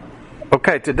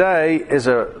Okay, today is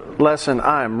a lesson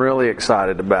I am really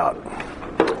excited about.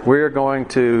 We're going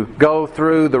to go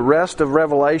through the rest of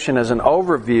Revelation as an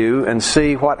overview and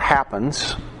see what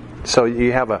happens, so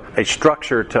you have a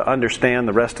structure to understand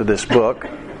the rest of this book.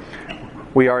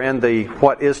 We are in the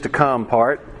what is to come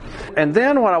part. And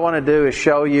then what I want to do is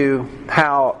show you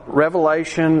how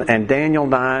Revelation and Daniel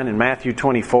 9 and Matthew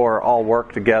 24 all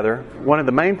work together. One of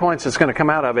the main points that's going to come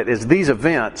out of it is these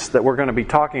events that we're going to be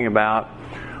talking about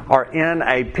are in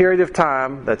a period of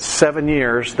time that's 7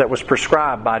 years that was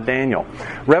prescribed by Daniel.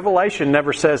 Revelation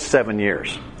never says 7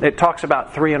 years. It talks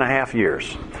about 3.5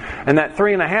 years. And that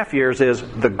 3.5 years is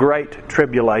the Great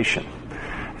Tribulation.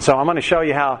 So I'm going to show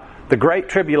you how the Great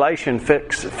Tribulation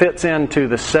fits into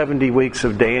the 70 weeks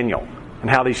of Daniel and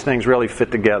how these things really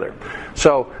fit together.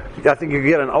 So I think you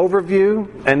get an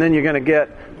overview, and then you're going to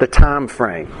get the time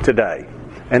frame today.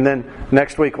 And then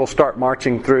next week we'll start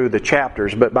marching through the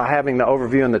chapters. But by having the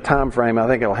overview and the time frame, I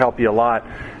think it'll help you a lot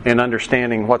in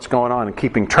understanding what's going on and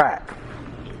keeping track.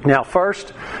 Now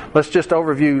first, let's just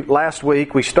overview last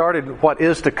week. We started what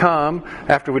is to come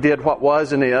after we did what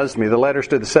was and is, the letters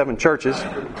to the 7 churches.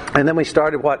 And then we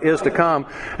started what is to come.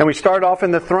 And we started off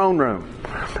in the throne room.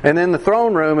 And in the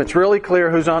throne room, it's really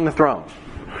clear who's on the throne.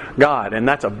 God. And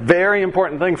that's a very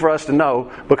important thing for us to know,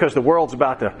 because the world's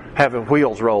about to have the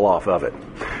wheels roll off of it.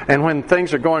 And when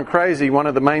things are going crazy, one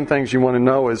of the main things you want to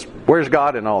know is, where's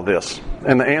God in all this?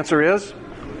 And the answer is,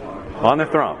 on the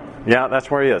throne. Yeah,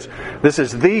 that's where He is. This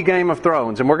is the Game of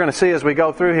Thrones. And we're going to see as we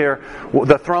go through here,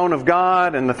 the throne of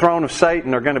God and the throne of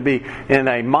Satan are going to be in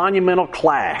a monumental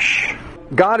clash.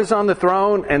 God is on the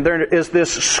throne, and there is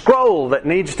this scroll that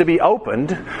needs to be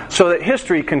opened so that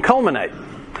history can culminate.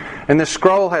 And this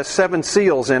scroll has 7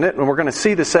 seals in it, and we're going to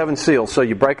see the 7 seals. So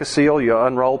you break a seal, you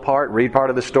unroll part, read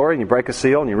part of the story, and you break a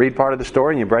seal, and you read part of the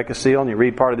story, and you break a seal, and you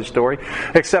read part of the story.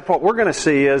 Except what we're going to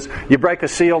see is you break a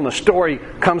seal, and the story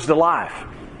comes to life.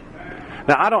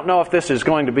 Now, I don't know if this is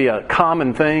going to be a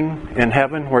common thing in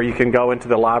heaven, where you can go into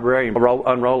the library and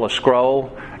unroll a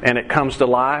scroll, and it comes to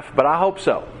life, but I hope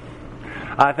so.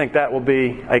 I think that will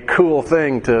be a cool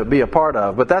thing to be a part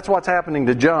of. But that's what's happening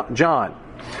to John.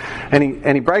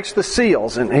 And he breaks the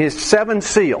seals, and he has 7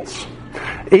 seals.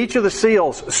 Each of the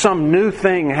seals, some new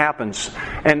thing happens.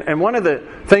 And one of the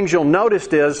things you'll notice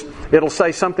is, it'll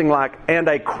say something like, and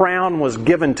a crown was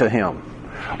given to him.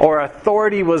 Or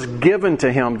authority was given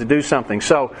to him to do something.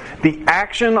 So the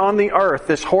action on the earth,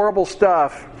 this horrible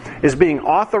stuff, is being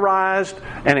authorized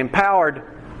and empowered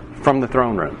from the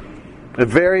throne room.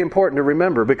 It's very important to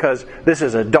remember, because this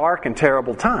is a dark and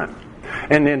terrible time.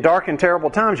 And in dark and terrible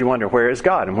times, you wonder, where is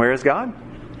God? And where is God?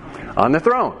 On the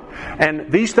throne.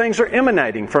 And these things are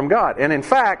emanating from God. And in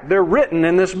fact, they're written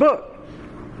in this book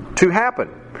to happen.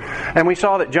 And we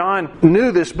saw that John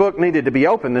knew this book needed to be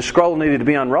opened. This scroll needed to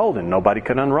be unrolled, and nobody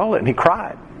could unroll it. And he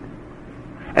cried.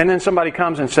 And then somebody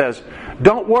comes and says,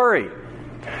 don't worry.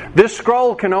 This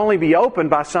scroll can only be opened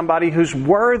by somebody who's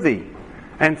worthy.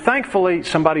 And thankfully,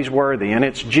 somebody's worthy. And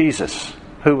it's Jesus,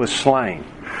 who was slain.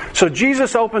 So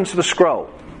Jesus opens the scroll,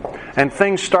 and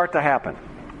things start to happen.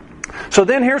 So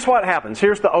then here's what happens.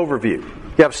 Here's the overview.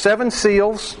 You have 7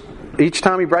 seals. Each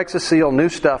time he breaks a seal, new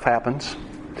stuff happens.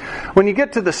 When you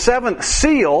get to the 7th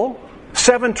seal,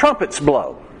 7 trumpets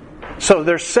blow. So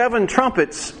there's 7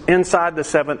 trumpets inside the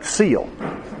 7th seal.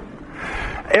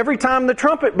 Every time the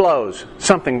trumpet blows,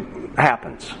 something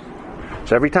happens.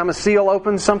 So every time a seal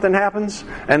opens, something happens.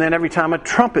 And then every time a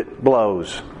trumpet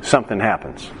blows, something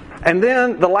happens. And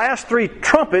then the last 3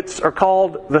 trumpets are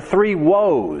called the 3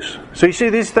 woes. So you see,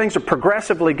 these things are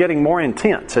progressively getting more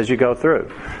intense as you go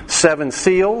through. 7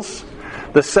 seals.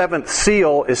 The 7th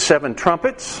seal is 7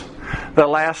 trumpets. The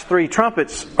last 3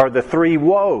 trumpets are the 3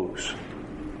 woes.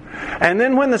 And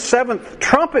then when the 7th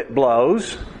trumpet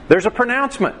blows, there's a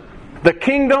pronouncement. The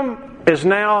kingdom is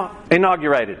now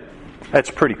inaugurated.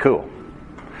 That's pretty cool.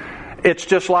 It's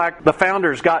just like the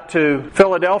founders got to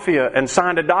Philadelphia and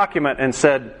signed a document and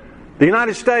said, the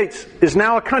United States is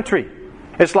now a country.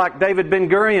 It's like David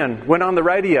Ben-Gurion went on the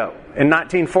radio in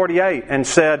 1948 and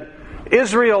said,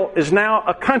 Israel is now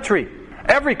a country.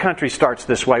 Every country starts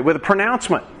this way, with a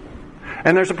pronouncement.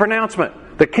 And there's a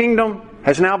pronouncement. The kingdom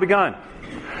has now begun.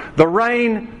 The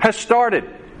reign has started.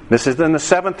 This is then the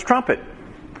 7th trumpet.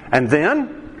 And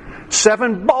then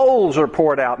 7 bowls are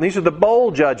poured out. And these are the bowl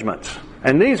judgments.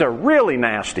 And these are really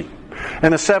nasty.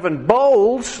 And the 7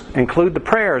 bowls include the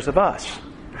prayers of us.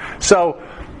 So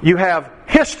you have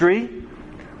history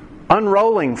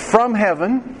unrolling from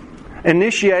heaven,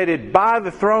 initiated by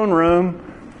the throne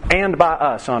room and by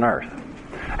us on earth.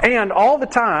 And all the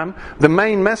time, the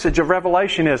main message of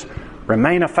Revelation is,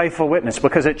 Remain a faithful witness,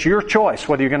 because it's your choice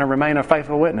whether you're going to remain a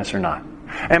faithful witness or not.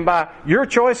 And by your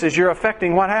choices, you're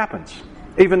affecting what happens,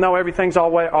 even though everything's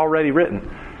already written.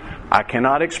 I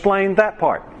cannot explain that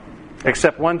part,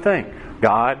 except one thing.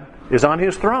 God is on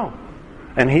His throne,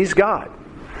 and He's God.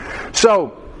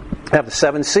 So, have the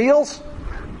 7 seals.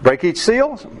 Break each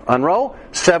seal, unroll.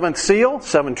 7th seal,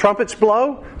 7 trumpets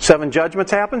blow. 7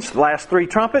 judgments happens. The last 3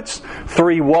 trumpets.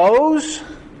 3 woes.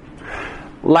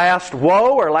 Last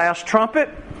woe or last trumpet,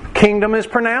 kingdom is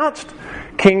pronounced.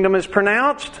 Kingdom is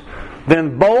pronounced.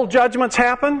 Then bowl judgments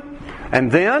happen.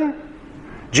 And then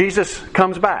Jesus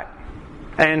comes back.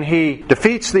 And He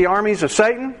defeats the armies of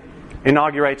Satan.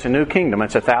 Inaugurates a new kingdom.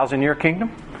 It's a 1,000-year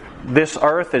kingdom. This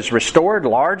earth is restored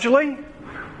largely.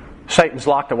 Satan's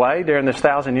locked away during this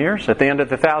 1,000 years. At the end of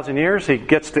the 1,000 years, he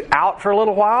gets out for a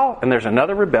little while, and there's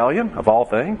another rebellion of all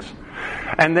things.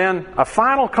 And then a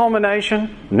final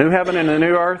culmination, new heaven and a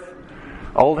new earth.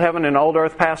 Old heaven and old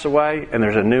earth pass away, and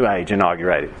there's a new age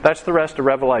inaugurated. That's the rest of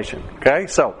Revelation. Okay,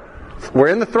 so we're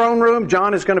in the throne room.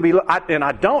 John is going to be, and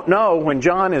I don't know when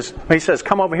John is, he says,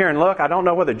 come over here and look. I don't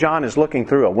know whether John is looking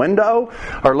through a window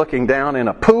or looking down in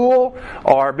a pool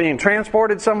or being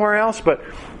transported somewhere else, but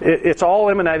it's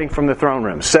all emanating from the throne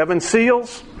room. 7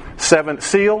 seals, 7th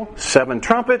seal, 7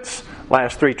 trumpets,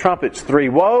 last 3 trumpets, 3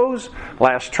 woes,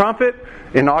 last trumpet,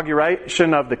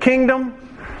 inauguration of the kingdom,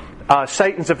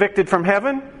 Satan's evicted from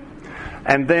heaven,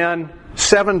 and then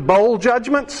 7 bowl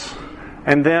judgments,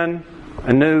 and then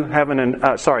a new heaven and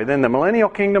then the millennial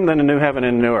kingdom, then a new heaven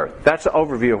and a new earth. That's the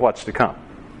overview of what's to come.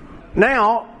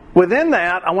 Now, within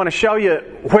that, I want to show you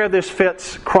where this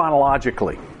fits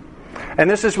chronologically. And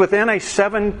this is within a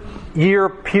 7-year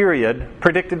period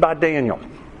predicted by Daniel.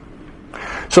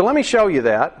 So let me show you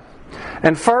that.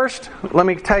 And first, let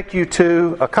me take you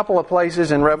to a couple of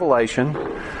places in Revelation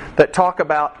that talk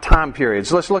about time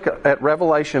periods. Let's look at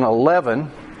Revelation 11,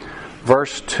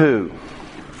 verse 2.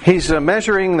 He's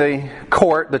measuring the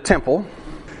court, the temple.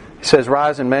 He says,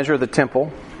 rise and measure the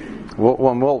temple.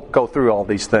 We'll go through all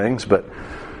these things, but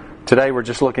today we're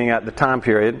just looking at the time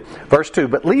period. Verse 2,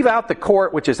 but leave out the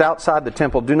court which is outside the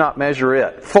temple, do not measure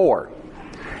it. For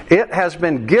it has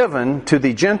been given to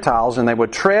the Gentiles, and they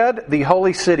would tread the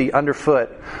holy city underfoot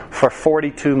for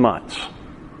 42 months.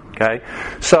 Okay?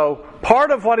 So part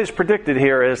of what is predicted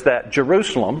here is that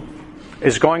Jerusalem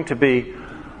is going to be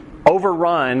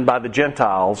overrun by the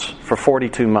Gentiles for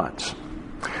 42 months.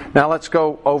 Now let's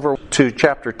go over to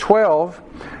chapter 12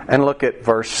 and look at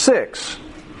verse 6.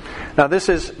 Now this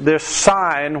is this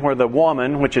sign where the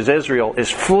woman, which is Israel, is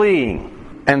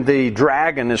fleeing, and the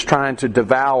dragon is trying to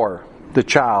devour the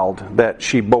child that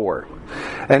she bore.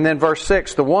 And then verse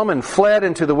 6, the woman fled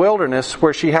into the wilderness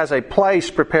where she has a place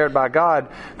prepared by God.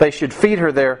 They should feed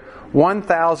her there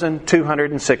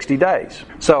 1,260 days.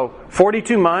 So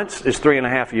 42 months is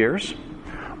 3.5 years.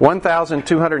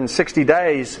 1,260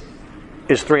 days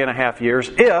is 3.5 years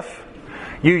if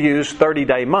you use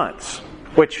 30-day months,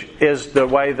 which is the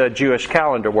way the Jewish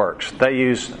calendar works. They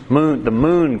use the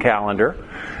moon calendar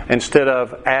instead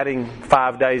of adding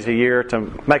 5 days a year to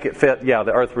make it fit,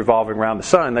 the earth revolving around the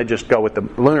sun. They just go with the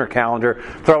lunar calendar,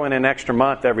 throw in an extra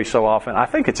month every so often. I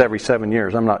think it's every 7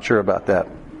 years. I'm not sure about that.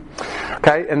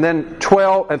 Okay, and then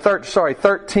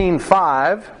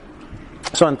 13:5.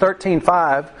 So in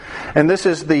 13:5, and this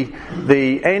is the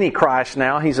Antichrist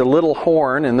now. He's a little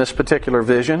horn in this particular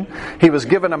vision. He was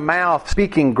given a mouth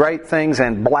speaking great things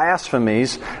and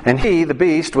blasphemies, and he, the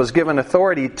beast, was given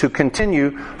authority to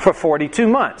continue for 42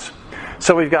 months.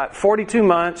 So we've got 42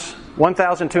 months,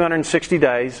 1,260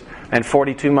 days, and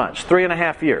 42 months.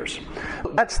 3.5 years.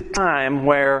 That's the time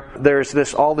where there's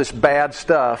all this bad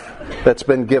stuff that's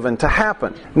been given to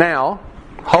happen. Now,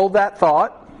 hold that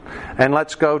thought, and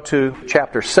let's go to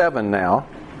chapter 7 now.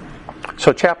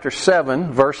 So chapter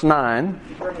 7, verse 9.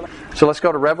 So let's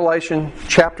go to Revelation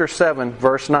chapter 7,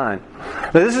 verse 9.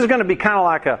 Now this is going to be kind of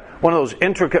like one of those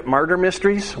intricate murder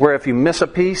mysteries where if you miss a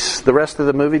piece, the rest of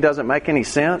the movie doesn't make any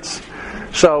sense.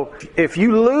 So if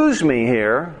you lose me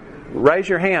here, raise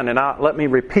your hand and let me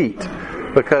repeat,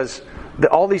 because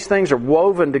all these things are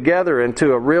woven together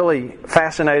into a really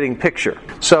fascinating picture.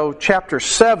 So chapter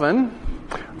 7,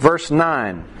 verse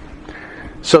 9.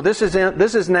 So this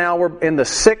is now we're in the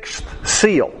 6th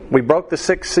seal. We broke the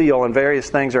 6th seal, and various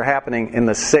things are happening in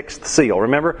the 6th seal.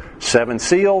 Remember, 7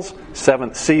 seals,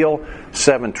 7th seal,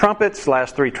 7 trumpets,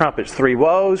 last 3 trumpets, 3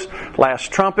 woes,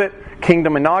 last trumpet,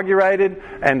 kingdom inaugurated,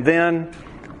 and then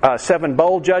 7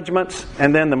 bowl judgments,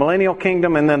 and then the millennial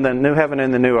kingdom, and then the new heaven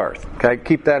and the new earth. Okay,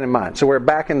 keep that in mind. So we're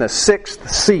back in the 6th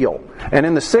seal. And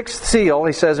in the 6th seal,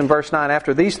 he says in verse 9,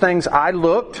 "After these things I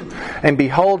looked, and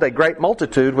behold a great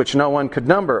multitude, which no one could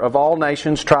number, of all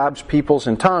nations, tribes, peoples,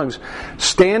 and tongues,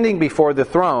 standing before the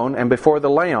throne and before the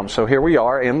Lamb." So here we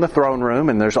are in the throne room,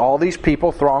 and there's all these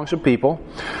people, throngs of people,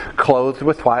 clothed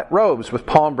with white robes, with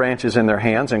palm branches in their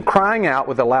hands, and crying out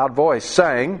with a loud voice,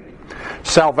 saying,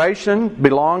 "Salvation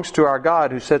belongs to our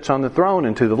God who sits on the throne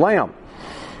and to the Lamb."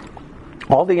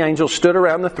 All the angels stood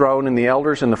around the throne, and the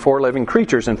elders and the 4 living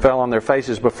creatures, and fell on their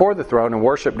faces before the throne and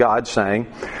worshipped God, saying,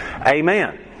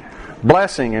 "Amen.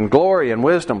 Blessing and glory and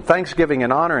wisdom, thanksgiving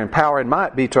and honor and power and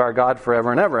might be to our God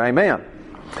forever and ever. Amen."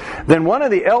 Then one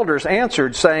of the elders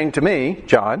answered, saying to me,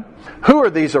 John, "Who are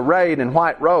these arrayed in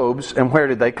white robes, and where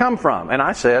did they come from?" And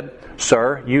I said,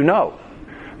 "Sir, you know."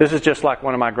 This is just like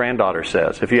one of my granddaughters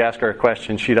says. If you ask her a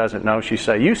question she doesn't know, she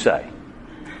say, "You say."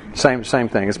 Same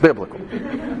thing. It's biblical.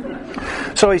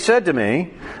 So he said to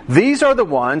me, "These are the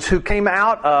ones who came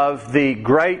out of the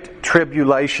great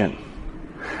tribulation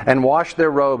and washed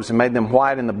their robes and made them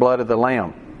white in the blood of the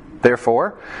Lamb.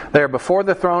 Therefore, they are before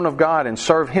the throne of God and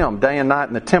serve Him day and night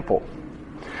in the temple.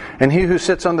 And He who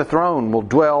sits on the throne will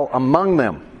dwell among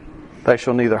them. They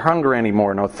shall neither hunger any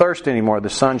more, nor thirst any more. The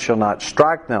sun shall not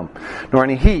strike them, nor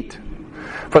any heat.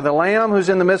 For the Lamb who's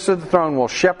in the midst of the throne will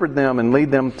shepherd them and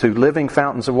lead them to living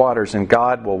fountains of waters, and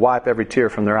God will wipe every tear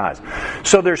from their eyes."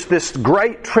 So there's this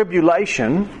great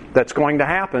tribulation that's going to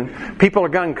happen. People are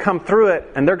going to come through it,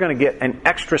 and they're going to get an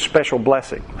extra special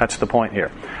blessing. That's the point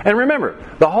here. And remember,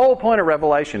 the whole point of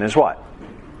Revelation is what?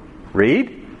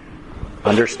 Read,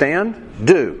 understand,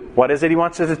 do. What is it He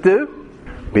wants us to do?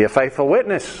 Be a faithful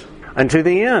witness unto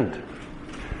the end.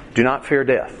 Do not fear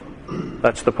death.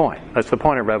 That's the point. That's the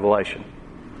point of Revelation.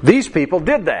 These people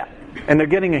did that, and they're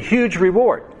getting a huge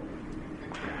reward.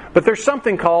 But there's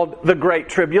something called the Great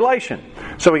Tribulation.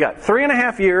 So we got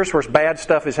 3.5 years where bad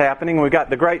stuff is happening. We got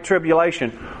the Great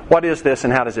Tribulation. What is this,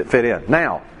 and how does it fit in?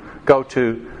 Now, go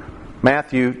to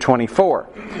Matthew 24.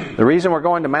 The reason we're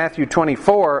going to Matthew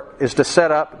 24 is to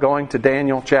set up going to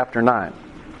Daniel chapter 9.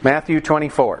 Matthew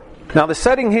 24. Now the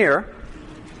setting here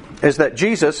is that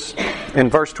Jesus, in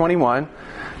verse 21,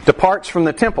 departs from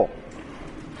the temple.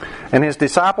 And His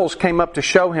disciples came up to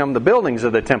show Him the buildings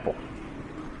of the temple.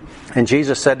 And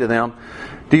Jesus said to them,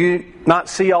 "Do you not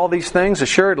see all these things?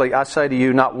 Assuredly, I say to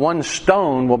you, not one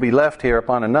stone will be left here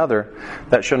upon another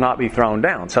that shall not be thrown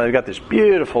down." So they've got this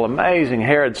beautiful, amazing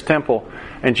Herod's temple,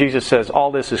 and Jesus says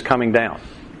all this is coming down.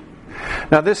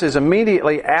 Now this is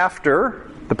immediately after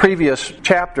the previous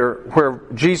chapter where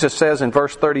Jesus says in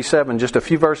verse 37, just a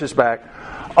few verses back,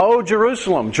 "O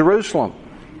Jerusalem, Jerusalem,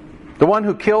 the one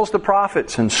who kills the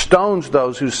prophets and stones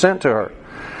those who sent to her.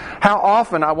 How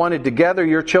often I wanted to gather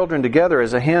your children together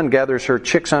as a hen gathers her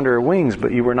chicks under her wings,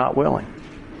 but you were not willing.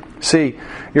 See,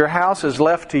 your house is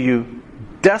left to you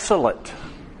desolate.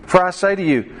 For I say to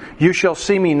you, you shall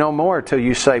see me no more till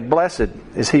you say, blessed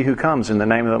is he who comes in the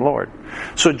name of the Lord."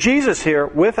 So Jesus here,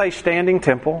 with a standing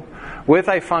temple, with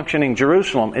a functioning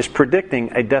Jerusalem, is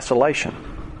predicting a desolation.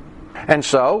 And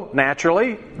so,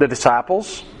 naturally, the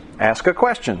disciples ask a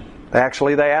question.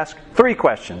 Actually, they ask 3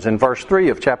 questions in verse 3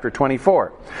 of chapter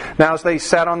 24. Now, as they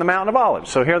sat on the Mount of Olives.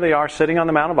 So here they are sitting on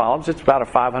the Mount of Olives. It's about a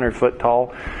 500-foot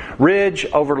tall ridge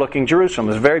overlooking Jerusalem.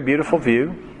 It's a very beautiful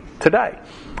view today.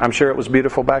 I'm sure it was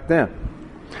beautiful back then.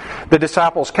 The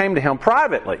disciples came to Him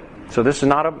privately. So this is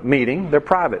not a meeting. They're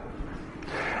private.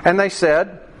 And they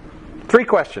said 3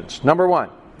 questions. Number 1,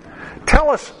 tell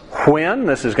us when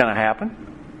this is going to happen.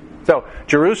 So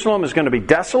Jerusalem is going to be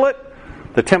desolate.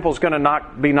 The temple's going to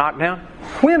be knocked down.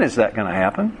 When is that going to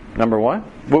happen? Number 1.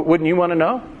 Wouldn't you want to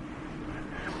know?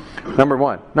 Number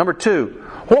 1. Number 2,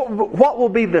 what will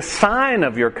be the sign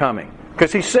of your coming?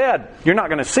 Because He said, you're not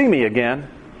going to see me again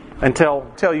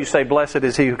until you say, blessed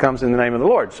is he who comes in the name of the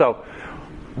Lord. So,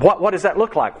 what does that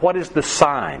look like? What is the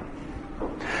sign?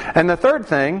 And the third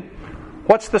thing,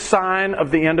 what's the sign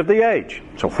of the end of the age?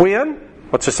 So when?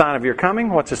 What's the sign of your coming?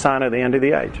 What's the sign of the end of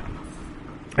the age?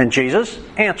 And Jesus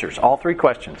answers all 3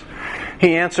 questions.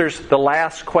 He answers the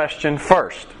last question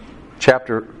first.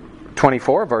 Chapter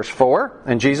 24, verse 4.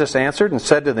 And Jesus answered and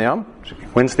said to them,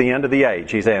 when's the end of the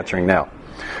age? He's answering now.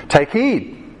 Take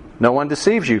heed, no one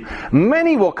deceives you.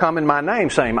 Many will come in my name,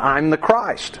 saying, I'm the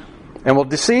Christ, and will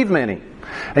deceive many.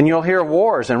 And you'll hear of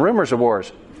wars and rumors of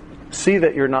wars. See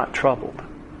that you're not troubled.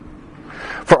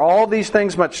 For all these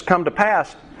things must come to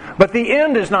pass, but the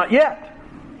end is not yet.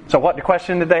 So what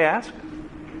question did they ask?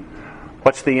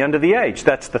 What's the end of the age?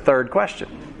 That's the third question.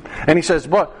 And he says,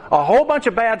 boy, a whole bunch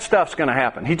of bad stuff's going to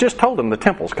happen. He just told them the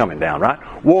temple's coming down,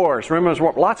 right? Wars, rumors,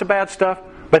 lots of bad stuff,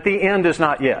 but the end is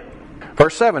not yet.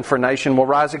 Verse 7, for nation will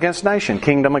rise against nation,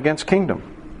 kingdom against kingdom.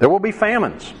 There will be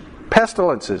famines,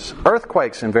 pestilences,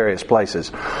 earthquakes in various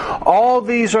places. All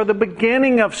these are the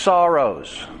beginning of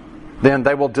sorrows. Then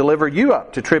they will deliver you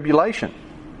up to tribulation.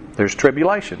 There's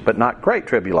tribulation, but not great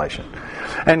tribulation.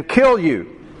 And kill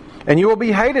you. And you will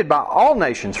be hated by all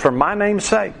nations for my name's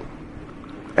sake.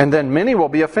 And then many will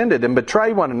be offended and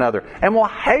betray one another and will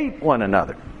hate one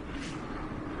another.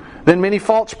 Then many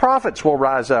false prophets will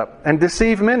rise up and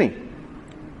deceive many.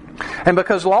 And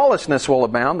because lawlessness will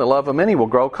abound, the love of many will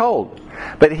grow cold.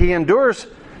 But he endures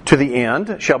to the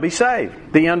end shall be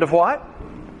saved. The end of what?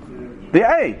 The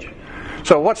age.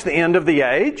 So what's the end of the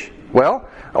age? Well,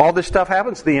 all this stuff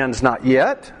happens. The end's not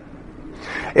yet.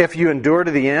 If you endure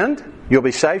to the end, you'll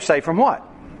be saved. Saved from what?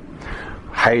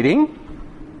 Hating.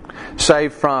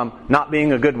 Saved from not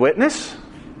being a good witness.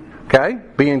 Okay?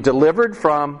 Being delivered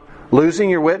from losing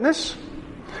your witness.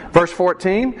 Verse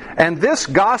 14, and this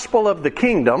gospel of the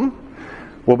kingdom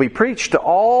will be preached to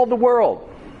all the world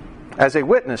as a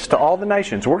witness to all the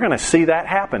nations. We're going to see that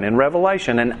happen in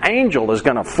Revelation. An angel is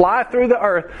going to fly through the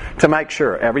earth to make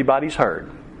sure everybody's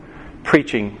heard,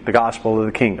 preaching the gospel of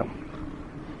the kingdom.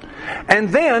 And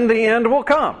then the end will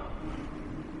come.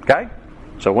 Okay?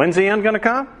 So when's the end going to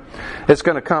come? It's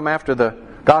going to come after the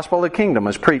gospel of the kingdom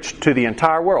is preached to the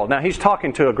entire world. Now he's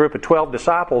talking to a group of 12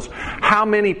 disciples. How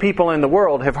many people in the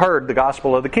world have heard the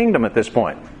gospel of the kingdom at this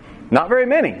point? Not very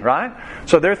many, right?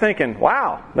 So they're thinking,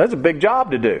 wow, that's a big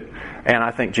job to do. And I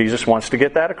think Jesus wants to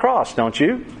get that across, don't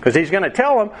you? Because he's going to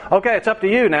tell them, okay, it's up to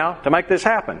you now to make this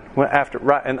happen.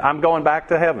 And I'm going back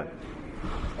to heaven.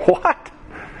 What?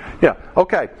 Yeah,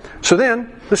 okay. So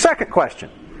then, the second question.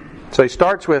 So he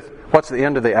starts with, what's the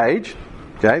end of the age?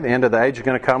 Okay, the end of the age is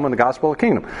going to come when the gospel of the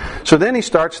kingdom. So then he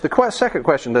starts the second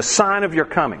question, the sign of your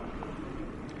coming.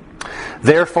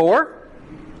 Therefore,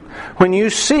 when you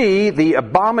see the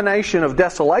abomination of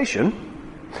desolation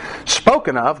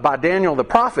spoken of by Daniel the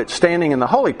prophet standing in the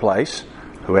holy place,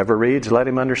 whoever reads, let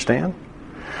him understand.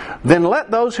 Then let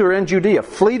those who are in Judea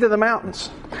flee to the mountains.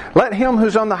 Let him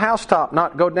who's on the housetop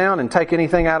not go down and take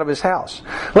anything out of his house.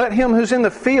 Let him who's in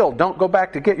the field don't go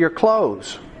back to get your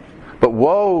clothes. But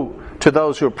woe to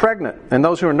those who are pregnant and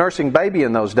those who are nursing baby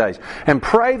in those days. And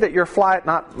pray that your flight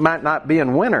might not be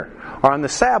in winter or on the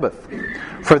Sabbath.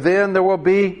 For then there will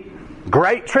be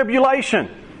great tribulation.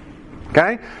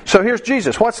 Okay? So here's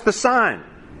Jesus. What's the sign?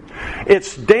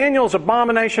 It's Daniel's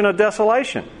abomination of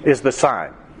desolation is the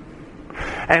sign.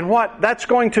 And what that's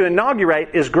going to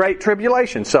inaugurate is great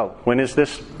tribulation. So when is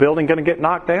this building going to get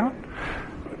knocked down?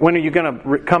 When are you going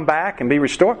to come back and be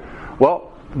restored? Well,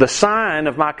 the sign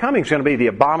of my coming is going to be the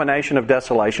abomination of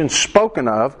desolation spoken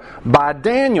of by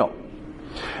Daniel.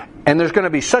 And there's going to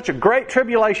be such a great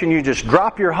tribulation you just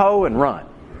drop your hoe and run.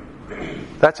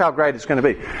 That's how great it's going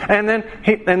to be. And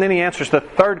then he answers the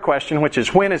third question, which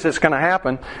is when is this going to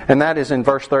happen? And that is in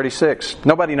verse 36.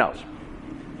 Nobody knows.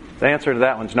 The answer to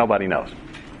that one's nobody knows.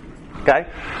 Okay?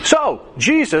 So,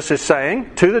 Jesus is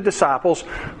saying to the disciples,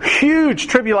 huge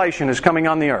tribulation is coming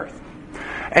on the earth.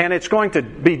 And it's going to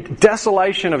be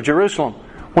desolation of Jerusalem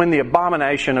when the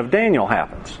abomination of Daniel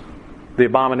happens. The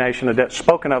abomination of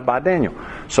spoken of by Daniel.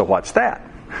 So what's that?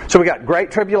 So we got great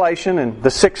tribulation and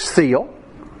the sixth seal.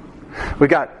 We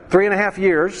got 3.5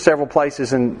 years, several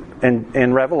places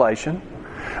in Revelation.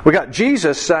 We got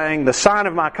Jesus saying the sign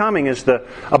of my coming is the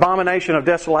abomination of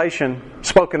desolation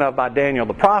spoken of by Daniel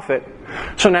the prophet.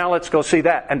 So now let's go see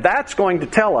that. And that's going to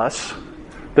tell us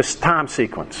this time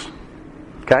sequence.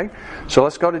 Okay? So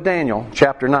let's go to Daniel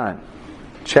chapter 9.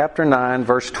 Chapter 9,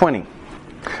 verse 20.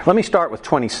 Let me start with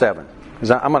 27,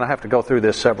 because I'm going to have to go through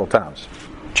this several times.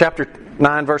 Chapter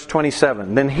 9, verse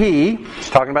 27. Then he, he's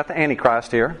talking about the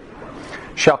Antichrist here,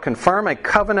 shall confirm a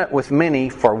covenant with many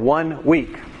for 1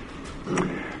 week.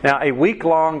 Now, a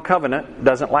week-long covenant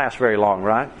doesn't last very long,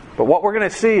 right? But what we're going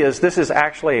to see is this is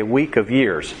actually a week of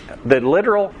years. The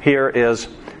literal here is,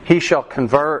 he shall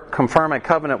confirm a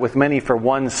covenant with many for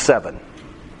 1/7.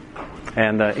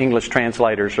 And the English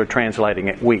translators are translating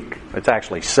it week. It's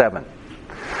actually 7.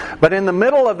 But in the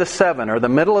middle of the 7, or the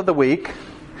middle of the week,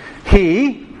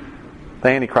 he, the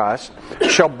Antichrist,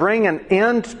 shall bring an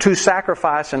end to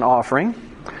sacrifice and offering,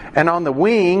 and on the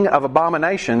wing of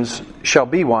abominations shall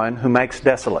be one who makes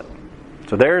desolate.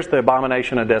 So there's the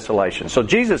abomination of desolation. So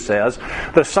Jesus says,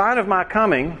 the sign of my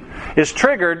coming is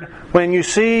triggered when you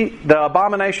see the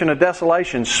abomination of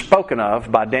desolation spoken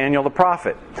of by Daniel the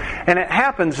prophet. And it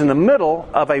happens in the middle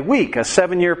of a week, a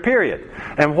 7-year period.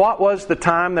 And what was the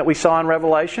time that we saw in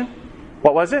Revelation?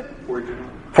 What was it?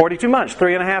 42 months,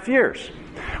 3.5 years.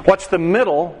 What's the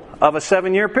middle of a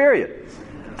 7-year period?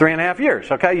 3.5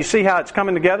 years. Okay, you see how it's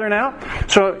coming together now?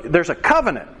 So there's a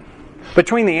covenant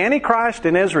between the Antichrist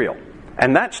and Israel,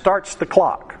 and that starts the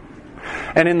clock.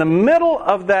 And in the middle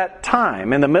of that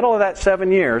time, in the middle of that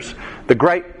 7 years, the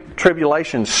Great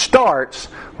Tribulation starts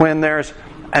when there's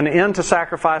an end to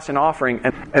sacrifice and offering,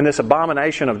 and this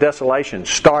abomination of desolation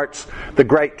starts the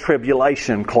Great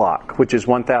Tribulation clock, which is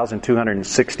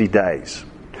 1,260 days.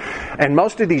 And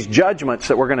most of these judgments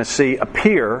that we're going to see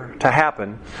appear to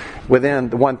happen within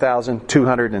the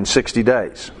 1,260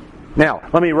 days. Now,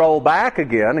 let me roll back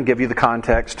again and give you the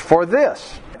context for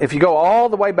this. If you go all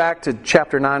the way back to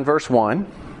chapter 9, verse 1,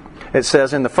 it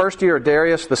says, in the first year of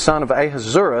Darius, the son of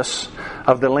Ahasuerus,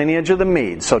 of the lineage of the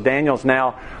Medes. So Daniel's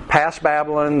now past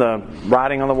Babylon, the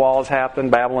writing on the walls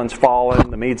happened, Babylon's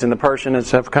fallen, the Medes and the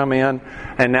Persians have come in,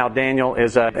 and now Daniel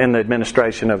is in the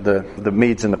administration of the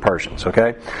Medes and the Persians,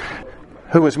 okay?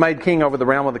 Who was made king over the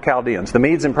realm of the Chaldeans. The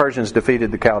Medes and Persians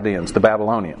defeated the Chaldeans, the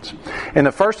Babylonians. In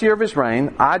the first year of his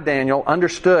reign, I, Daniel,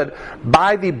 understood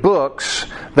by the books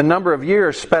the number of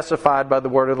years specified by the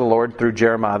word of the Lord through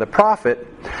Jeremiah the prophet,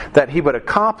 that he would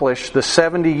accomplish the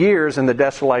 70 years in the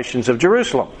desolations of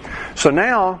Jerusalem. So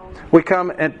now we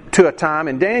come to a time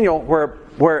in Daniel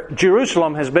where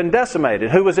Jerusalem has been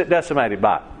decimated. Who was it decimated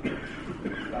by?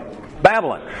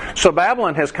 Babylon. So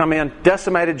Babylon has come in,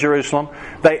 decimated Jerusalem.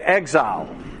 They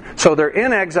exile. So they're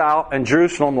in exile and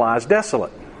Jerusalem lies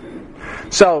desolate.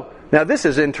 So now this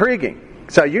is intriguing.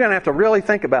 So you're going to have to really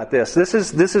think about this. This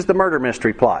is the murder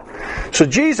mystery plot. So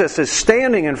Jesus is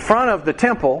standing in front of the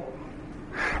temple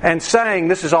and saying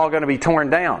this is all going to be torn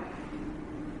down.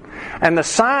 And the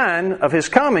sign of his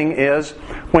coming is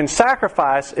when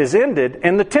sacrifice is ended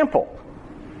in the temple.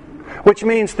 Which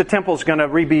means the temple's going to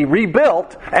be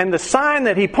rebuilt. And the sign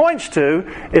that he points to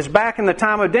is back in the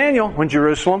time of Daniel when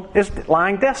Jerusalem is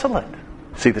lying desolate.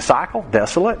 See the cycle?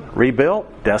 Desolate,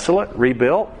 rebuilt, desolate,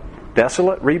 rebuilt,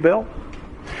 desolate, rebuilt.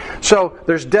 So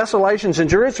there's desolations in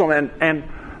Jerusalem. And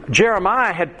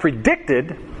Jeremiah had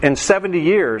predicted in 70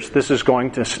 years this is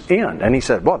going to end. And he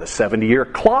said, well, the 70-year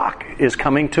clock is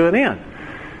coming to an end.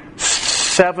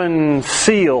 7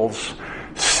 seals,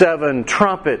 7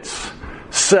 trumpets,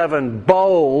 7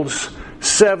 bowls,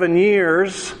 7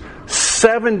 years,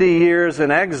 70 years in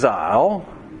exile.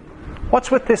 What's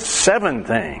with this 7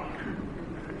 thing?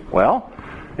 Well,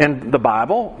 in the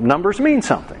Bible, numbers mean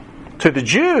something. To the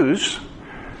Jews,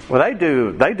 well, they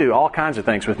do all kinds of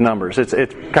things with numbers.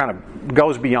 It kind of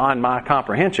goes beyond my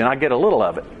comprehension. I get a little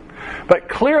of it. But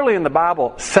clearly in the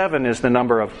Bible, 7 is the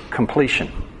number of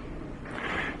completion.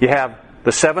 You have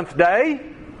the 7th day,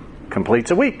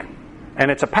 completes a week. And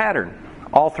it's a pattern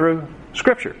all through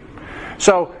Scripture.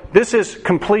 So this is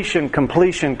completion,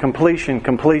 completion, completion,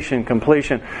 completion,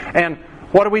 completion. And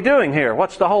what are we doing here?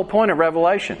 What's the whole point of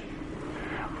Revelation?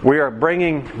 We are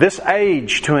bringing this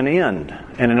age to an end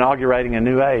and inaugurating a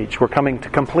new age. We're coming to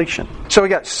completion. So we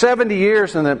got 70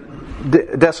 years in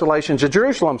the desolations of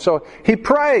Jerusalem. So he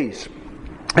prays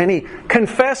and he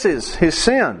confesses his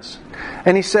sins.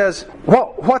 And he says,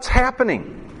 what's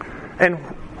happening? And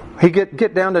he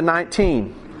get down to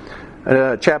 19.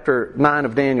 Chapter 9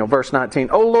 of Daniel, verse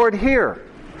 19. O Lord, hear.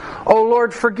 O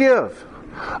Lord, forgive.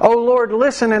 O Lord,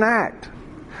 listen and act.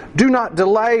 Do not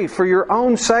delay for your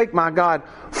own sake, my God,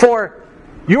 for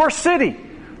your city,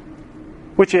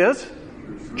 which is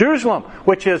Jerusalem,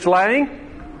 which is laying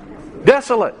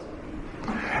desolate.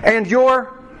 And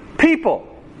your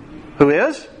people, who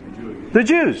is? The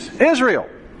Jews, Israel,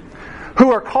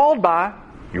 who are called by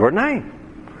your name.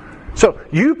 So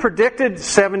you predicted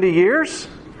 70 years.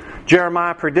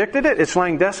 Jeremiah predicted it. It's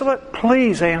laying desolate.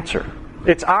 Please answer.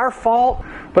 It's our fault,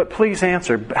 but please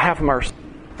answer. Have mercy.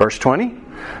 Verse 20.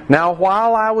 Now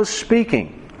while I was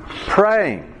speaking,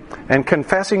 praying, and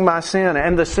confessing my sin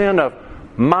and the sin of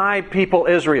my people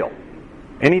Israel.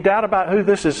 Any doubt about who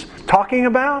this is talking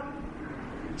about?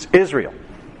 It's Israel.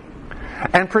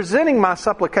 And presenting my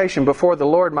supplication before the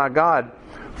Lord my God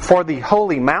for the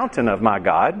holy mountain of my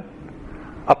God,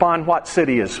 upon what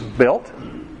city is built?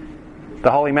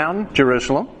 The holy mountain,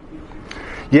 Jerusalem.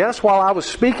 Yes, while I was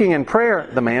speaking in prayer,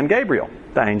 the man Gabriel,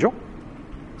 the angel,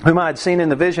 whom I had seen in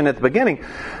the vision at the beginning,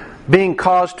 being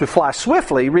caused to fly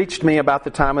swiftly, reached me about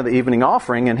the time of the evening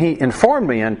offering, and he informed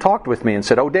me and talked with me and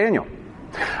said, O Daniel,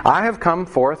 I have come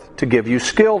forth to give you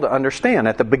skill to understand.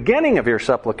 At the beginning of your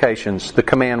supplications, the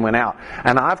command went out,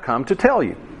 and I've come to tell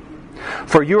you.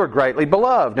 For you are greatly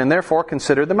beloved, and therefore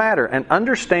consider the matter, and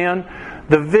understand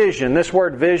the vision. This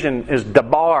word vision is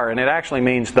dabar, and it actually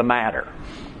means the matter.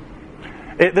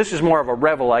 This is more of a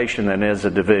revelation than is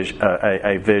a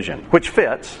vision, which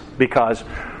fits because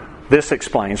this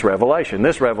explains Revelation.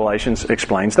 This Revelation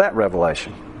explains that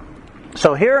Revelation.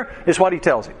 So here is what he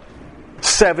tells him.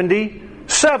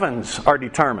 77s are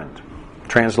determined.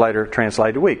 Translator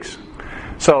translated weeks.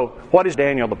 So what has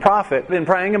Daniel the prophet been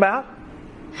praying about?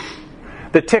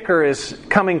 The ticker is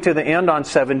coming to the end on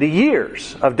 70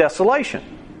 years of desolation.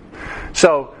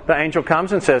 So the angel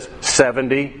comes and says,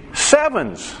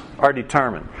 77s are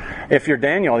determined. If you're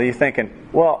Daniel, you're thinking,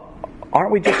 well,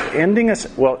 aren't we just ending us?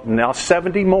 Well, now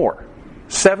 70 more.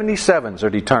 77s are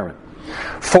determined.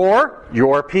 For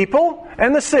your people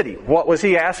and the city. What was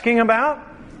he asking about?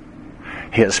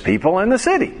 His people and the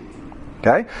city.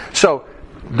 Okay? So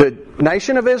the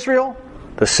nation of Israel,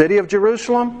 the city of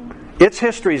Jerusalem, its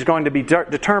history is going to be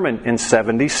determined in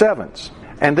 77s.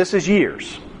 And this is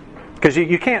years. Because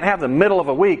you can't have the middle of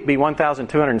a week be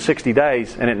 1,260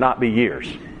 days and it not be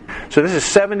years. So this is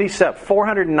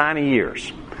 490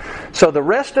 years. So the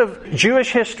rest of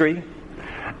Jewish history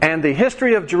and the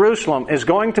history of Jerusalem is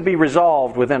going to be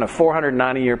resolved within a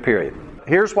 490-year period.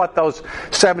 Here's what those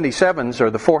 77s, or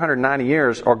the 490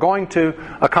 years, are going to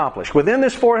accomplish. Within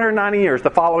this 490 years, the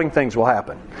following things will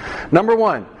happen. Number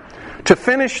 1, to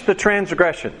finish the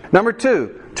transgression. Number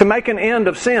 2, to make an end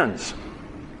of sins.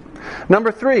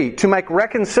 Number 3, to make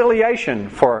reconciliation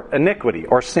for iniquity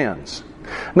or sins.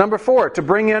 Number 4, to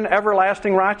bring in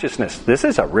everlasting righteousness. This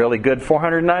is a really good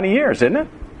 490 years, isn't it?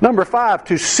 Number 5,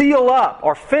 to seal up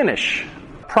or finish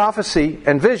prophecy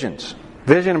and visions.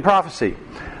 Vision and prophecy.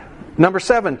 Number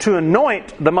 7, to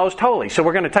anoint the Most Holy. So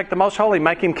we're going to take the Most Holy,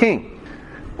 make Him King.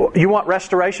 You want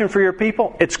restoration for your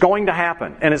people? It's going to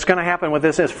happen. And it's going to happen with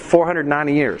this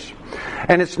 490 years.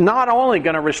 And it's not only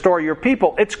going to restore your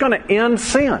people, it's going to end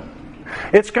sin.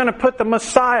 It's going to put the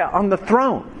Messiah on the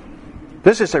throne.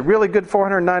 This is a really good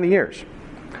 490 years.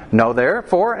 Know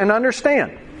therefore and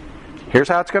understand. Here's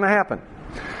how it's going to happen.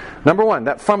 Number 1,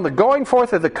 that from the going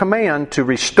forth of the command to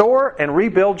restore and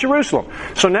rebuild Jerusalem.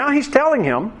 So now he's telling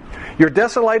him, your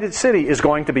desolated city is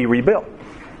going to be rebuilt.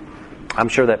 I'm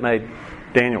sure that made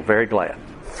Daniel very glad.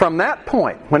 From that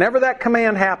point, whenever that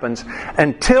command happens,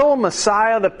 until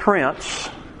Messiah the Prince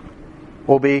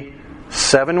will be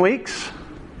 7 weeks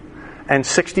and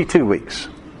 62 weeks.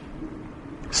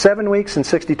 7 weeks and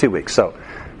 62 weeks. So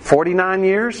 49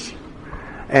 years,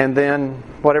 and then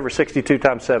whatever 62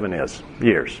 times 7 is,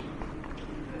 years.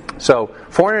 So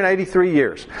 483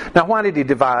 years. Now why did he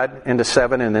divide into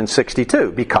 7 and then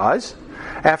 62? Because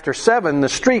after 7 the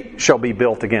street shall be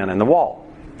built again and the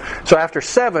wall. So after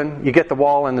 7 you get the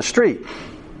wall and the street.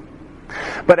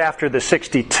 But after the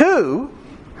 62,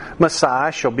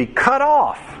 Messiah shall be cut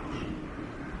off.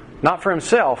 Not for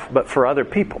himself, but for other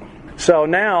people. So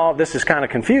now this is kind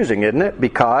of confusing, isn't it?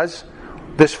 Because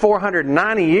this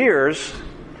 490 years,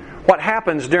 what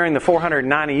happens during the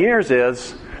 490 years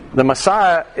is the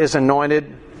Messiah is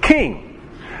anointed king.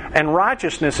 And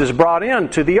righteousness is brought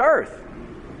into the earth.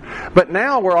 But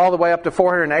now we're all the way up to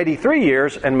 483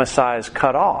 years and Messiah is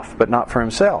cut off, but not for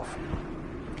himself.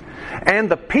 And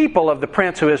the people of the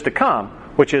prince who is to come,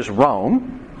 which is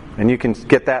Rome, and you can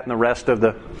get that in the rest of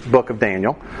the book of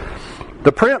Daniel.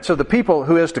 The prince of the people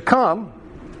who is to come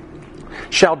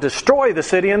shall destroy the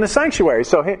city and the sanctuary.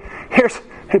 So here's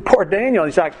poor Daniel.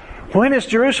 He's like, when is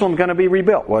Jerusalem going to be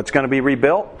rebuilt? Well, it's going to be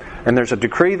rebuilt, and there's a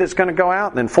decree that's going to go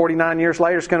out, and then 49 years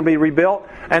later it's going to be rebuilt,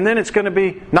 and then it's going to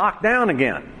be knocked down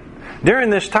again.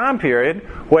 During this time period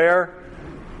where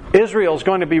Israel is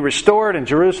going to be restored and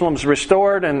Jerusalem's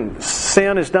restored and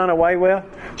sin is done away with.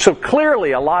 So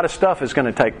clearly a lot of stuff is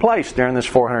going to take place during this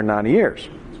 490 years.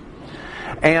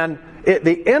 And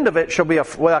the end of it shall be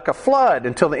like a flood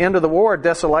until the end of the war.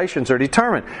 Desolations are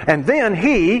determined. And then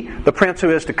he, the prince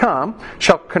who is to come,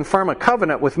 shall confirm a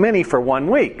covenant with many for 1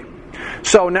 week.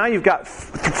 So now you've got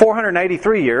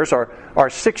 483 years or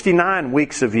 69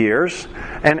 weeks of years.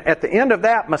 And at the end of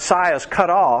that, Messiah is cut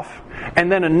off.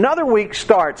 And then another week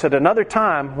starts at another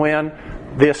time when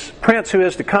this prince who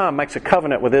is to come makes a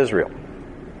covenant with Israel.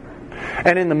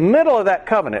 And in the middle of that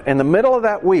covenant, in the middle of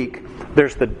that week,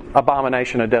 there's the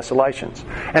abomination of desolations.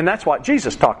 And that's what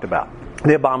Jesus talked about.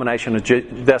 The abomination of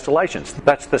desolations.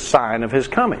 That's the sign of His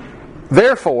coming.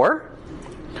 Therefore,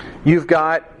 you've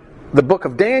got the book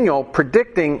of Daniel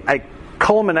predicting a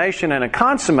culmination and a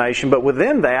consummation, but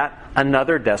within that,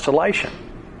 another desolation.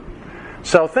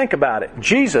 So think about it.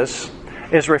 Jesus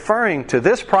is referring to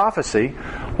this prophecy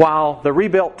while the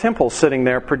rebuilt temple's sitting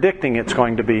there predicting it's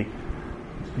going to be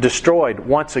destroyed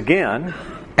once again.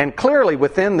 And clearly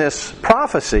within this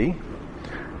prophecy,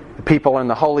 the people in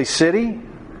the holy city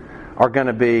are going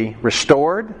to be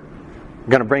restored,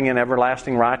 going to bring in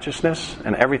everlasting righteousness,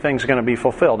 and everything's going to be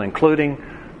fulfilled, including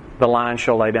the lion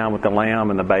shall lay down with the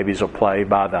lamb, and the babies will play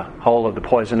by the hole of the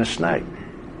poisonous snake.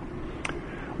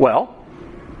 Well,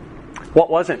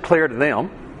 what wasn't clear to them,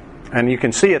 and you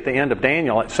can see at the end of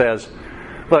Daniel, it says,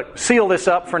 look, seal this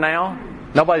up for now.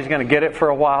 Nobody's going to get it for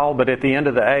a while, but at the end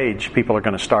of the age, people are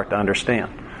going to start to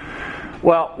understand.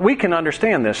 Well, we can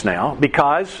understand this now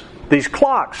because these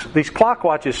clock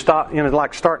watches stop,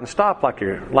 like start and stop, like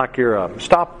your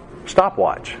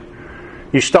stopwatch.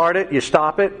 You start it, you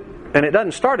stop it, and it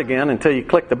doesn't start again until you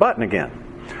click the button again.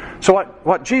 So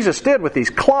what Jesus did with these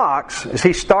clocks is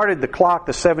He started the clock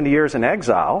the 70 years in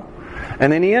exile,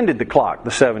 and then He ended the clock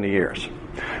the 70 years.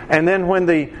 And then when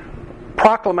the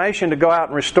proclamation to go out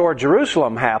and restore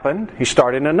Jerusalem happened, He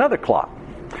started another clock.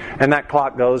 And that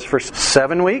clock goes for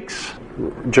 7 weeks.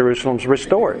 Jerusalem's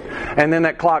restored. And then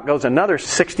that clock goes another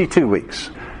 62 weeks.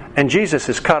 And Jesus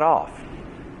is cut off.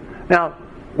 Now,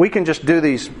 we can just do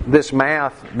this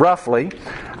math roughly.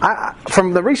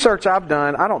 From the research I've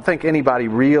done, I don't think anybody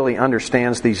really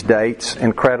understands these dates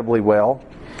incredibly well.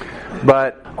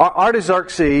 But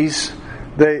Artaxerxes,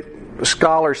 the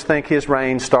scholars think his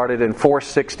reign started in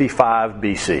 465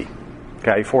 BC.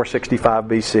 Okay, 465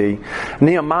 BC.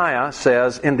 Nehemiah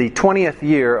says in the 20th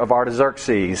year of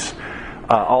Artaxerxes,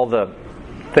 all the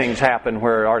things happened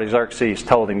where Artaxerxes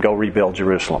told him go rebuild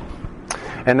Jerusalem.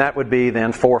 And that would be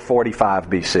then 445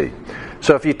 BC.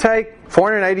 So if you take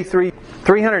 483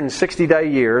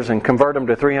 360-day years and convert them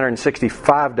to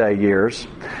 365-day years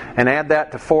and add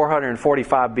that to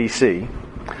 445 BC,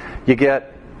 you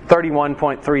get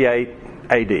 31.38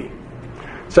 AD.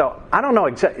 So I don't know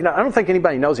exactly. I don't think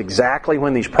anybody knows exactly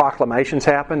when these proclamations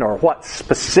happened or what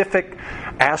specific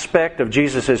aspect of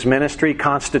Jesus' ministry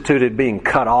constituted being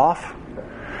cut off.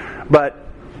 But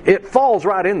it falls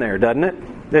right in there, doesn't it?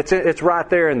 It's right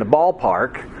there in the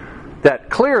ballpark that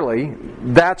clearly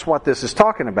that's what this is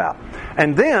talking about.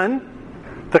 And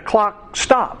then the clock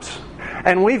stops.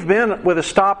 And we've been with a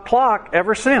stopped clock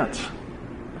ever since.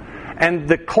 And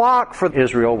the clock for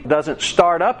Israel doesn't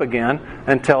start up again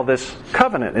until this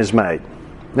covenant is made.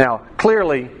 Now,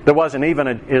 clearly, there wasn't even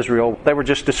an Israel. They were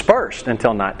just dispersed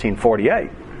until 1948.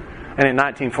 And in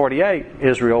 1948,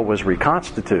 Israel was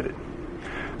reconstituted.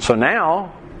 So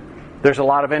now, there's a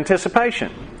lot of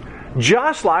anticipation.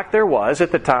 Just like there was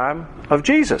at the time of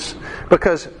Jesus.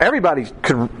 Because everybody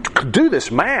could do this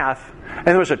math, and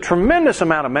there was a tremendous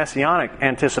amount of messianic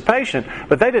anticipation,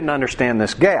 but they didn't understand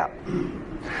this gap.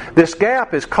 This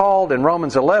gap is called in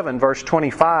Romans 11, verse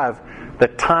 25, the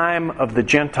time of the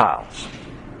Gentiles.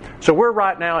 So we're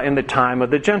right now in the time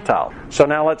of the Gentiles. So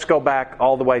now let's go back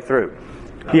all the way through.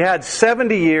 You had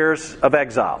 70 years of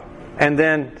exile. And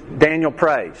then Daniel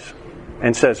prays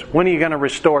and says, when are you going to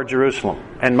restore Jerusalem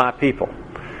and my people?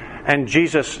 And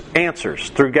Jesus answers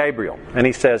through Gabriel. And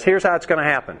He says, here's how it's going to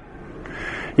happen.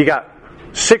 You got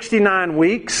 69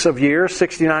 weeks of years,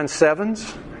 69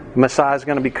 sevens. Messiah is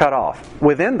going to be cut off.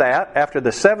 Within that, after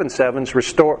the 7 sevens,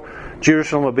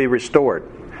 Jerusalem will be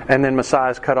restored. And then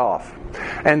Messiah is cut off.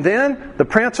 And then the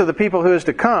prince of the people who is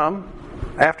to come,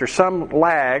 after some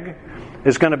lag,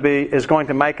 is going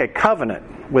to make a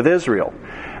covenant with Israel.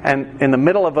 And in the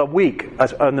middle of a week,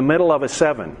 in the middle of a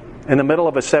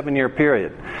 7-year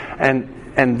period. And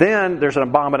then there's an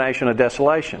abomination of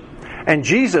desolation. And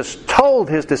Jesus told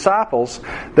His disciples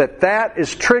that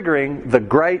is triggering the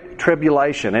Great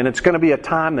Tribulation. And it's going to be a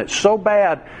time that's so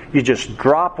bad, you just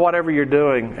drop whatever you're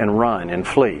doing and run and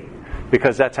flee.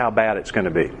 Because that's how bad it's going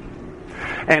to be.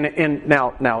 And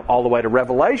now all the way to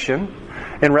Revelation.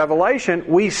 In Revelation,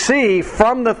 we see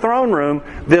from the throne room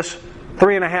this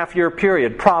 3.5-year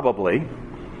period, probably.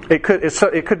 It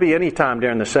could be any time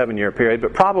during the 7-year period,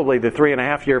 but probably the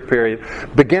 3.5-year period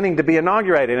beginning to be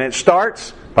inaugurated. And it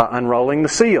starts by unrolling the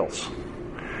seals.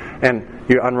 And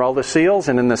you unroll the seals,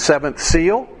 and in the 7th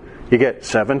seal, you get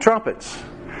 7 trumpets.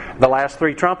 The last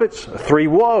 3 trumpets, 3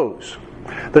 woes.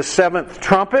 The 7th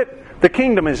trumpet, the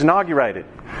kingdom is inaugurated.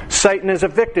 Satan is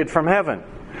evicted from heaven.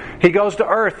 He goes to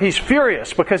earth. He's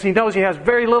furious because he knows he has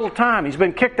very little time. He's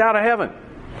been kicked out of heaven.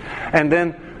 And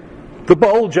then the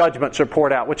bowl judgments are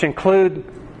poured out, which include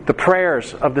the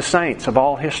prayers of the saints of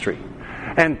all history.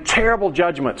 And terrible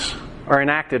judgments are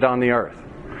enacted on the earth.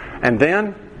 And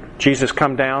then Jesus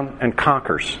comes down and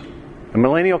conquers. The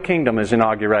millennial kingdom is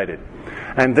inaugurated.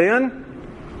 And then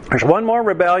there's one more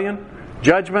rebellion,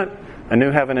 judgment, a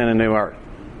new heaven and a new earth.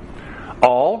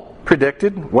 All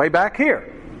predicted way back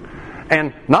here.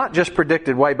 And not just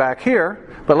predicted way back here,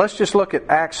 but let's just look at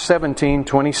Acts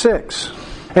 17:26.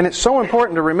 And it's so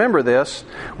important to remember this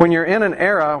when you're in an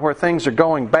era where things are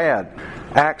going bad.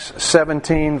 Acts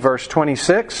 17, verse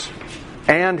 26.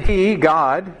 And He,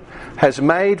 God, has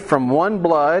made from one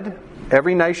blood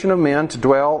every nation of men to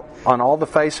dwell on all the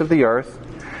face of the earth,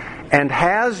 and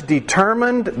has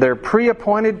determined their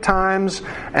pre-appointed times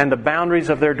and the boundaries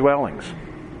of their dwellings.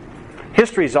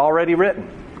 History is already written.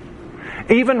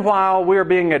 Even while we're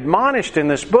being admonished in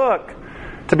this book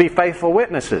to be faithful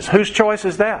witnesses. Whose choice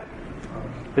is that?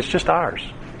 It's just ours.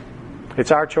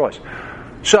 It's our choice.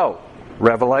 So,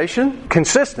 Revelation,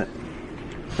 consistent.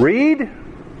 Read,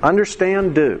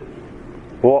 understand, do.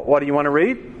 Well, what do you want to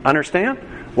read? Understand?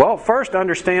 Well, first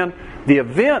understand the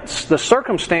events, the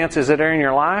circumstances that are in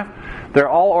your life, they're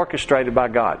all orchestrated by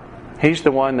God. He's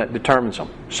the one that determines them.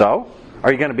 So,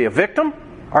 are you going to be a victim?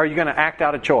 Or are you going to act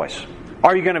out of choice?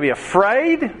 Are you going to be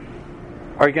afraid? Or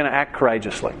are you going to act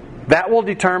courageously? That will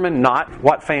determine not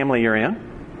what family you're in.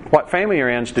 What family you're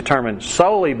in is determined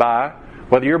solely by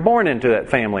whether you're born into that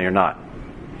family or not.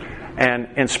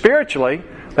 And spiritually,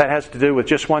 that has to do with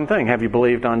just one thing. Have you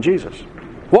believed on Jesus?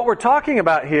 What we're talking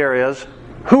about here is,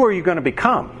 who are you going to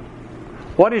become?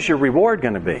 What is your reward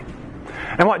going to be?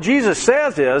 And what Jesus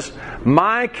says is,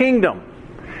 my kingdom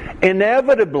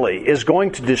inevitably is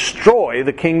going to destroy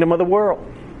the kingdom of the world.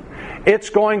 It's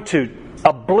going to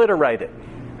obliterate it.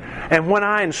 And when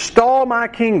I install my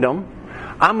kingdom,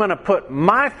 I'm going to put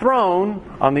my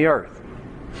throne on the earth.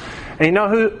 And you know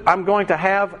who I'm going to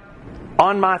have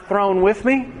on my throne with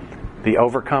me? The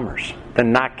overcomers, the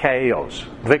Nikeos,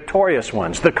 victorious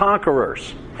ones, the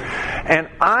conquerors. And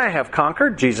I have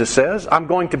conquered, Jesus says. I'm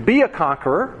going to be a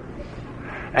conqueror,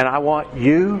 and I want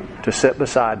you to sit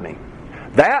beside me.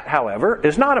 That, however,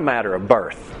 is not a matter of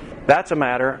birth. That's a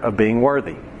matter of being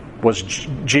worthy. Was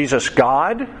Jesus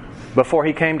God before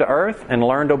He came to earth and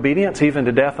learned obedience even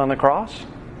to death on the cross?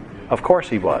 Of course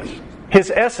He was.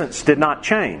 His essence did not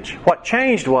change. What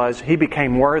changed was He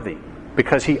became worthy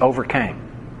because He overcame.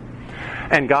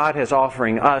 And God is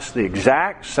offering us the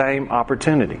exact same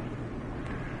opportunity.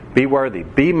 Be worthy.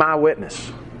 Be my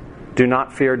witness. Do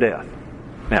not fear death.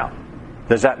 Now,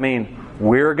 does that mean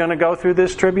we're going to go through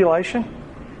this tribulation?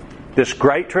 This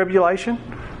great tribulation?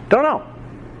 Don't know.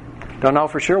 Don't know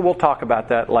for sure. We'll talk about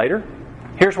that later.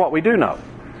 Here's what we do know.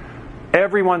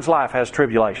 Everyone's life has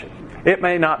tribulation. It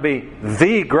may not be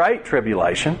the great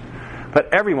tribulation,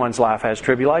 but everyone's life has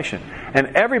tribulation.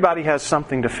 And everybody has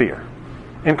something to fear,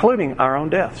 including our own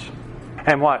deaths.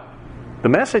 And what the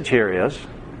message here is,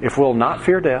 if we'll not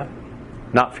fear death,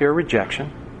 not fear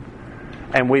rejection,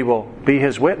 and we will be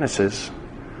His witnesses,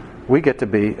 we get to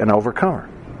be an overcomer.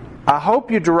 I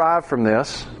hope you derive from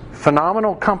this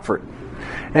phenomenal comfort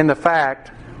in the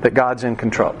fact that God's in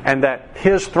control and that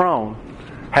His throne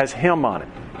has Him on it.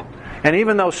 And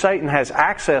even though Satan has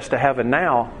access to heaven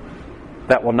now,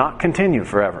 that will not continue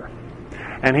forever.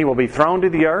 And he will be thrown to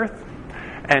the earth,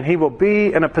 and he will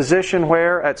be in a position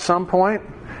where at some point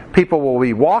people will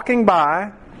be walking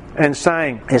by and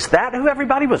saying, is that who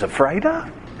everybody was afraid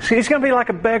of? See, he's going to be like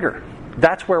a beggar.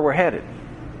 That's where we're headed.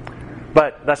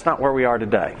 But that's not where we are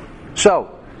today.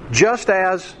 So, just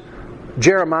as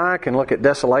Jeremiah can look at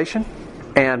desolation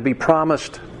and be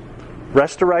promised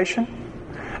restoration,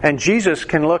 and Jesus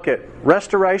can look at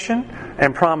restoration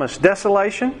and promise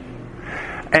desolation,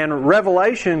 and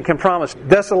Revelation can promise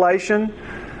desolation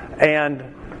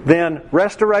and then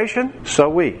restoration, so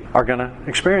we are going to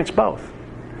experience both.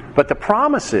 But the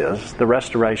promise is the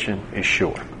restoration is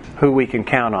sure. Who we can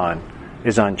count on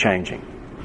is unchanging.